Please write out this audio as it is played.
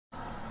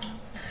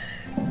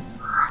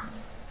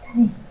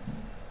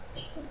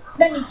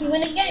Then you can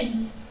win a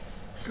game.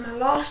 It's my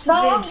last No,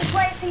 I'm vid. just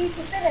waiting for you to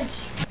finish.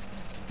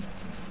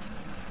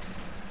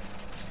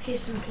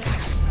 Here's some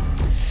clips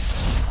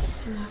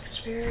and the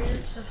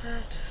experience I've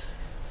had.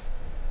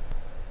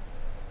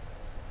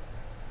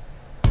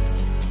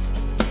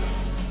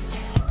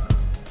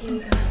 Here we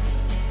go.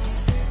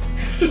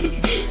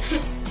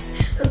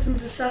 That's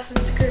into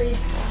Assassin's Creed.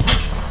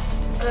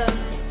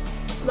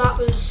 That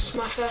was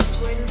my first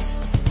win.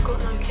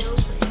 Got no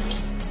kills, but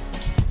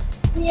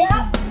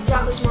Yeah.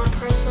 that was my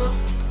presser.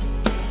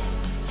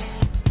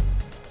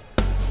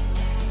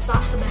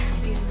 That's the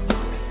best view in the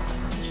world.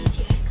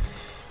 GTA.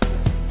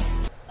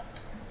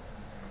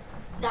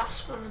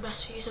 That's one of the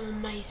best views on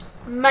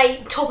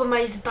top of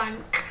Maze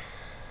Bank.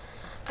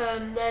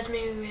 There's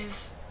me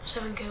with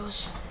 7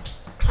 kills,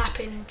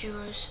 clapping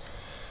duos.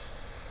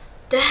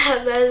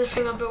 There's a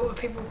thing I built where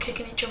people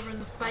kicking each other in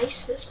the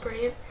face. That's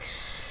brilliant.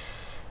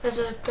 There's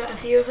a better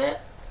view of it.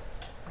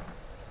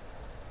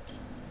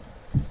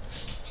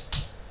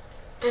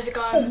 There's a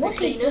guy with a big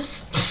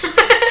penis.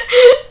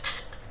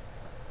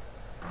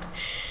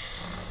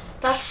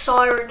 That's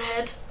Siren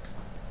Head.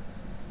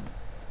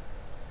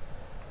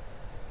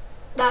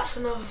 That's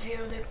another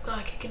view of the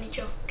guy kicking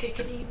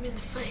him in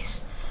the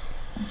face.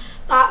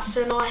 That's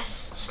a nice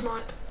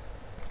snipe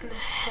in the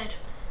head.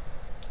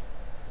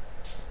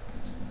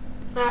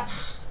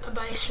 That's a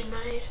base we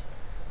made.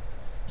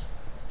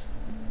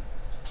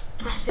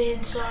 That's the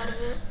inside of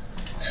it.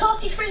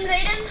 Salty Springs,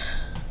 Aiden.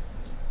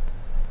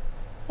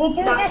 Did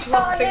you That's just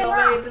one start thing a new I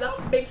round? made with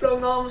that big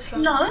long arm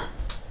slam. No.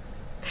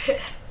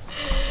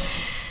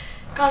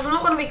 Guys, I'm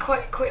not going to be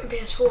quitting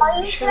PS4. Are I'm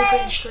you just going to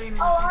playing? quit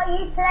streaming. Oh, are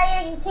you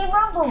playing Team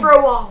Rumble? For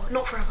a while,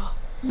 not forever.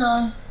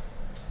 No.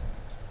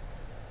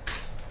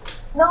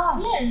 No.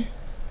 Yeah.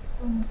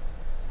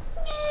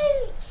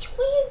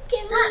 What are you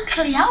doing?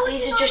 Actually, how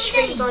These are just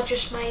things I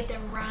just made. They're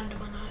random,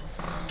 I know.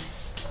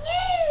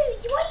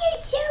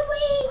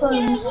 What are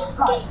you doing?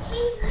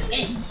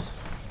 It's.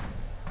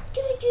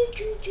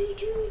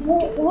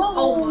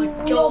 Oh my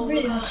god,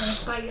 look at the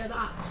state of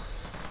that.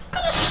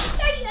 Look at the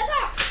state of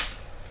that.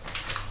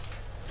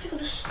 Look at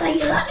the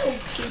state of that little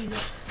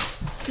geezer.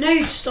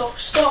 Nudes,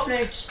 stop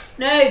nudes.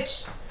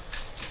 Nudes.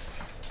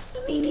 I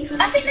mean,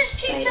 even I look think at the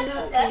there's 2 state of chests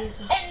in that there.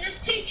 geezer. And there's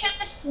 2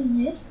 chests in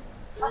here.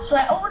 I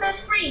swear. Oh, there's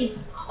 3.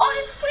 Oh,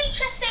 there's 3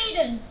 chests,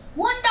 Aiden.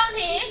 One down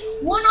here,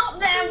 one up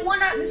there, and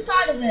one at the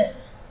side of it.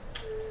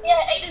 Yeah,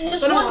 Aiden,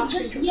 there's Don't know one. what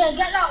Just, that's yeah,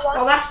 get that one.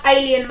 Oh, that's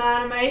Alien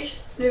Man I made.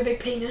 With a big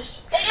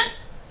penis. Aiden,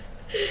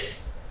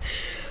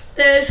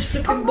 There's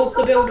flipping Bob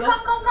the Builder.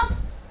 Come.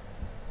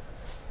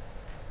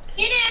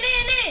 In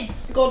here.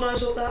 God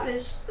knows what that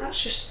is.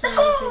 That's just. Let's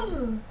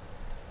go.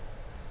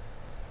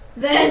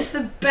 There's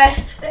the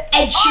best.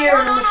 Ed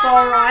Sheeran on the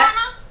far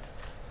right.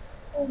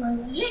 Oh my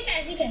god,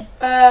 you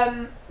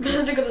guys.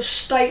 Look at the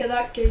state of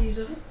that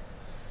geezer.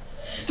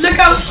 Look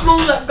how small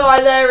that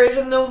guy there is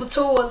and all the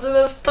tall ones, and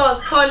there's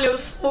a tiny little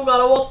small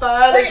guy. What the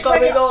hell is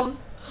going on?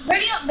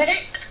 Ready up,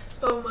 medic.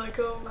 Oh my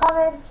god.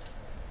 Coming.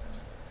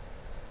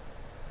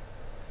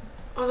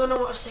 I don't know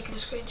what I was taking a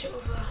screenshot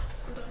of there.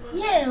 I don't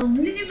know. Yeah,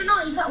 believe it or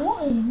not, you got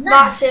what is that?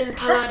 That's in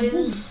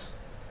Paladins.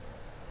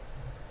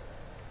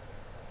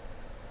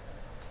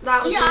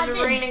 That was Yeah, in I the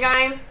did. arena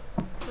game.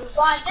 Well,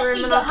 I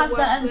Screaming definitely don't at the have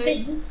West that Loop.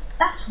 big.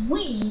 That's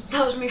weird.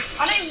 That was me I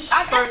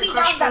throwing definitely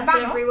crash don't have that pads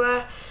banner.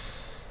 everywhere.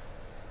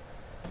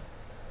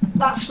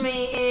 That's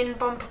me in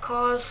bumper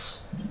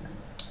cars.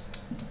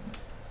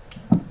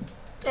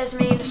 There's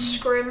me in a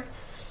scrim.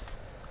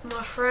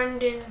 My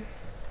friend in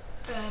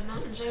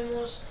Mountain Zone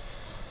was.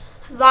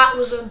 That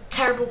was a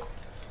terrible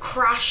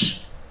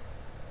crash.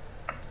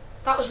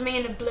 That was me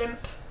in a blimp.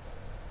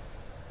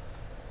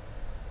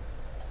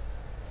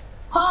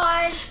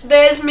 Hi.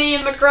 There's me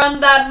in my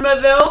granddad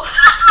mobile.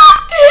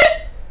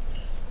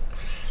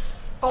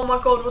 Oh my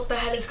god, what the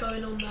hell is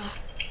going on there?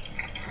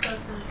 I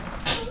don't know.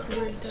 I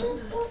really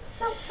don't know.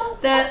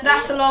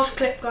 That's the last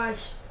clip,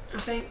 guys, I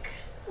think.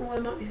 Oh,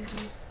 there might be one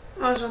more.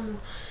 Oh, there's one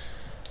more.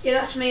 Yeah,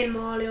 that's me and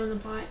Marley on the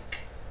bike.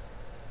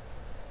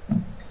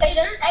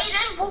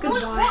 Aiden,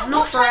 Goodbye.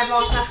 Not forever,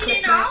 that's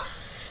clickbait.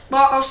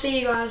 But I'll see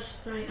you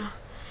guys later.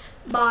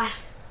 Bye.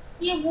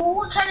 Yeah, well,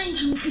 what challenge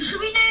should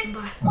we do?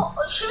 Bye.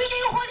 Should we do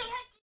Holly?